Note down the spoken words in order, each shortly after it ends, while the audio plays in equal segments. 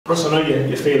Russ, I know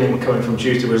your feeling coming from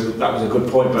Tuesday was that was a good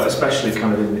point, but especially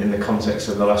kind of in the context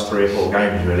of the last 3 or 4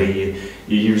 games, really,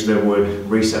 you used the word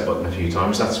reset button a few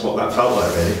times. That's what that felt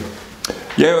like, really.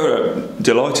 Yeah, we're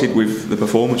delighted with the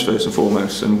performance first and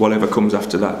foremost, and whatever comes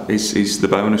after that is the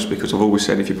bonus, because I've always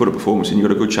said if you put a performance in, you've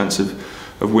got a good chance of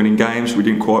winning games. We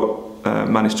didn't quite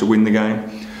manage to win the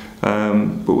game,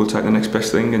 but we'll take the next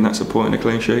best thing, and that's a point and a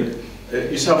clean sheet.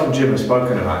 Yourself and Jim have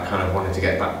spoken about kind of wanting to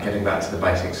getting back to the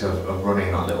basics of running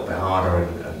that little bit harder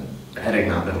and heading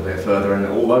that little bit further, and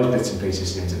all those bits and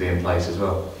pieces seem to be in place as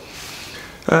well.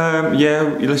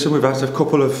 Yeah, listen, we've had a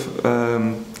couple of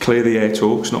clear the air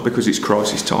talks, not because it's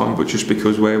crisis time, but just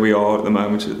because where we are at the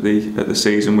moment at the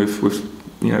season with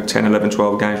 10, 11,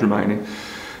 12 games remaining,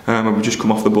 and we've just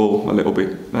come off the ball a little bit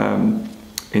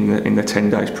in the 10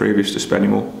 days previous to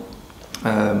Spennymoor.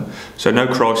 So no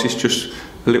crisis, just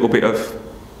a little bit of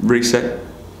reset,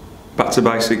 back to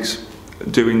basics,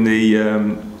 doing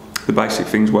the basic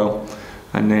things well,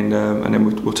 and then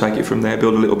we'll take it from there,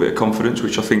 build a little bit of confidence,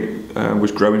 which I think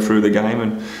was growing through the game,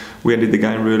 and we ended the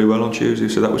game really well on Tuesday,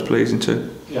 so that was pleasing too.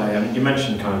 Yeah, you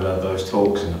mentioned kind of those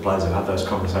talks and the players have had those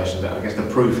conversations. I guess the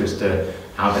proof as to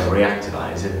how they react to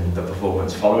that is in the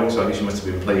performance following, so I guess you must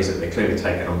have been pleased that they clearly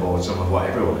taken on board some of what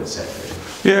everyone had said.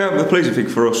 Yeah, the pleasing thing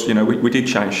for us, we did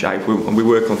change shape, and we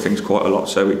work on things quite a lot,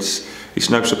 so it's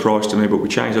no surprise to me, but we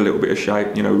changed a little bit of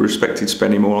shape. We respected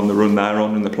Spennymoor on the run they're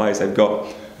on and the players they've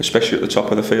got, especially at the top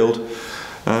of the field.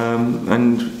 And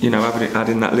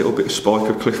adding that little bit of spike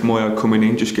of Cliff Moyo coming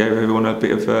in just gave everyone a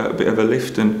bit of a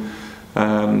lift, and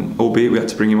albeit we had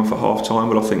to bring him off at half time,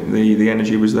 but I think the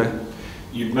energy was there.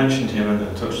 You mentioned him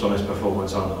and touched on his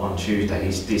performance on Tuesday.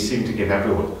 He seemed to give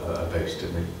everyone a boost,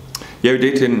 didn't he? Yeah, he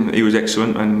did, and he was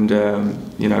excellent, and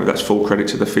that's full credit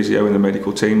to the physio and the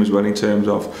medical team as well, in terms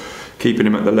of keeping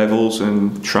him at the levels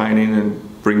and training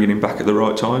and bringing him back at the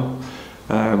right time.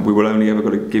 We were only ever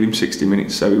going to give him 60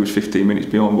 minutes, so he was 15 minutes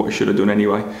beyond what he should have done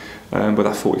anyway. But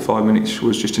that 45 minutes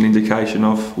was just an indication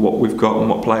of what we've got and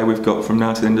what player we've got from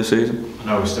now to the end of the season. I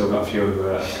know we've still got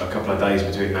a couple of days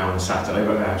between now and Saturday,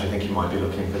 but how do you think you might be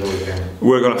looking for the weekend?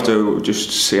 We're going to have to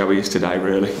just see how he is today,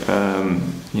 really.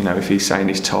 If he's saying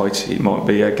he's tight, it might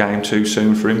be a game too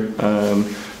soon for him.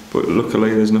 But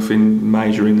luckily there's nothing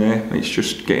major in there. It's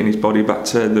just getting his body back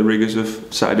to the rigours of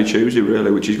Saturday, Tuesday,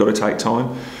 really, which he's got to take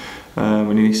time.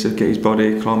 And he needs to get his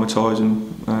body acclimatised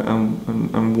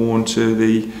and worn to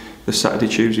the Saturday,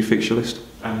 Tuesday fixture list.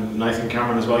 And Nathan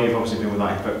Cameron as well, you've obviously been with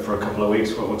that for a couple of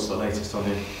weeks. What's the latest on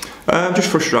him? Just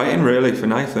frustrating, really, for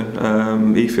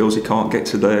Nathan. He feels he can't get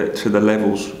to the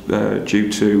levels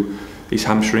due to his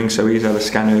hamstring, so he's had a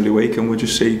scan early week, and we'll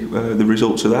just see the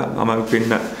results of that. I'm hoping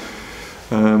that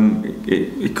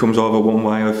it comes either one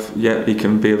way of he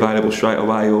can be available straight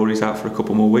away, or he's out for a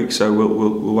couple more weeks. So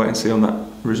we'll wait and see on that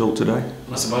result today.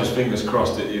 I suppose fingers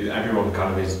crossed that everyone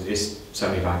kind of is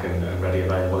semi-back and ready,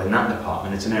 available in that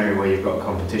department. It's an area where you've got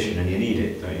competition and you need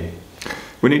it, don't you?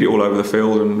 We need it all over the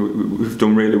field, and we've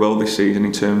done really well this season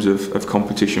in terms of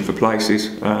competition for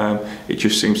places. It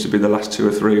just seems to be the last 2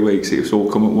 or 3 weeks it's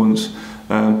all come at once,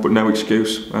 but no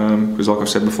excuse, because like I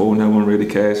said before, no one really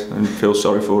cares and feels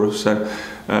sorry for us, so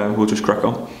we'll just crack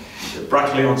on.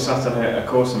 Brackley on Saturday, of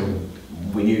course.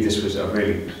 We knew this was a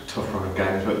really tough run of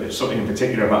games, but there's something in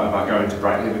particular about going to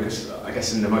Brackley, because I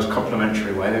guess in the most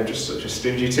complimentary way, they're just such a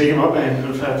stingy team, aren't they?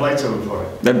 And fair play to them for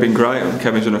it. They've been great, and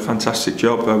Kevin's done a fantastic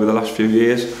job over the last few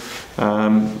years,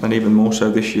 and even more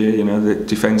so this year. The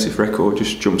defensive record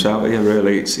just jumps out here,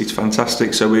 really. It's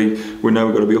fantastic, so we know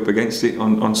we've got to be up against it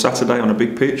on Saturday on a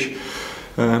big pitch.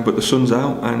 But the sun's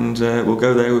out, and we'll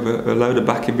go there with a load of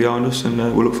backing behind us, and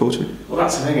we'll look forward to it. Well,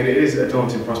 that's the thing, and it is a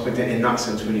daunting prospect in that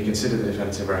sense when you consider the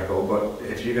defensive record, but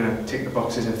if you're going to tick the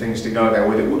boxes and things to go there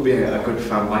with, it would be a good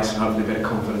fan base and hopefully a bit of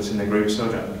confidence in the group, so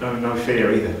no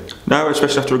fear either. No,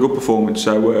 especially after a good performance,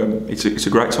 so it's a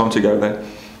great time to go there.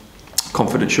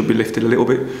 Confidence should be lifted a little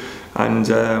bit, and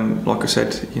like I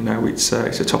said,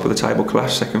 it's a top of the table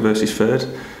clash, second versus third,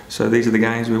 so these are the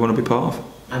games we want to be part of.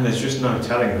 And there's just no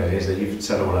telling, really, is that you've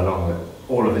said all along that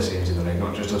all of the teams in the league,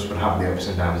 not just us, would have the ups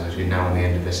and downs between now and the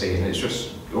end of the season. It's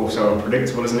just also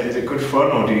unpredictable, isn't it? Is it good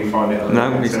fun, or do you find it?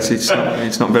 No,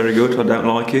 it's not very good. I don't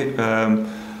like it.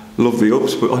 Love the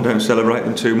ups, but I don't celebrate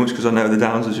them too much because I know the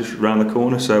downs are just around the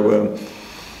corner. So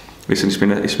listen, it's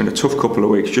been a tough couple of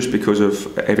weeks just because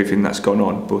of everything that's gone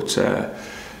on. But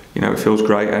it feels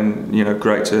great, and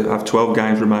great to have 12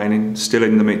 games remaining, still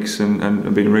in the mix,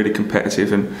 and being really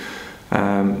competitive, and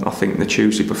I think the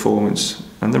Tuesday performance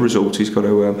and the result has got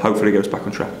to hopefully get us back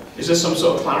on track. Is there some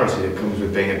sort of clarity that comes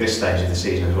with being at this stage of the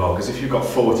season as well? Because if you've got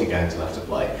 40 games left to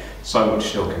play, so much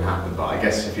still can happen. But I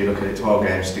guess if you look at it, 12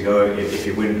 games to go, if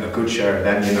you win a good share of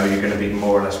them, you know you're going to be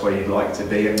more or less where you'd like to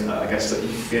be. And I guess that you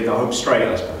get the hope straight,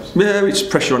 I suppose. Yeah, it's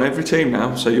pressure on every team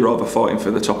now. So you're either fighting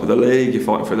for the top of the league, you're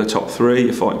fighting for the top 3,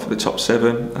 you're fighting for the top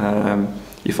 7,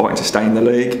 you're fighting to stay in the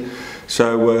league.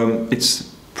 So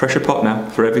it's pressure pot now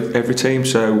for every team.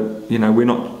 So you know we're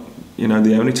not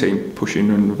the only team pushing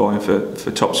and vying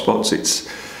for top spots. It's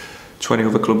 20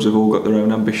 other clubs have all got their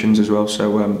own ambitions as well.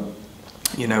 So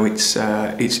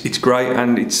it's great,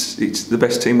 and it's the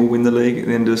best team will win the league at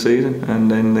the end of the season,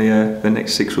 and then the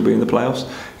next 6 will be in the playoffs.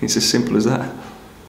 It's as simple as that.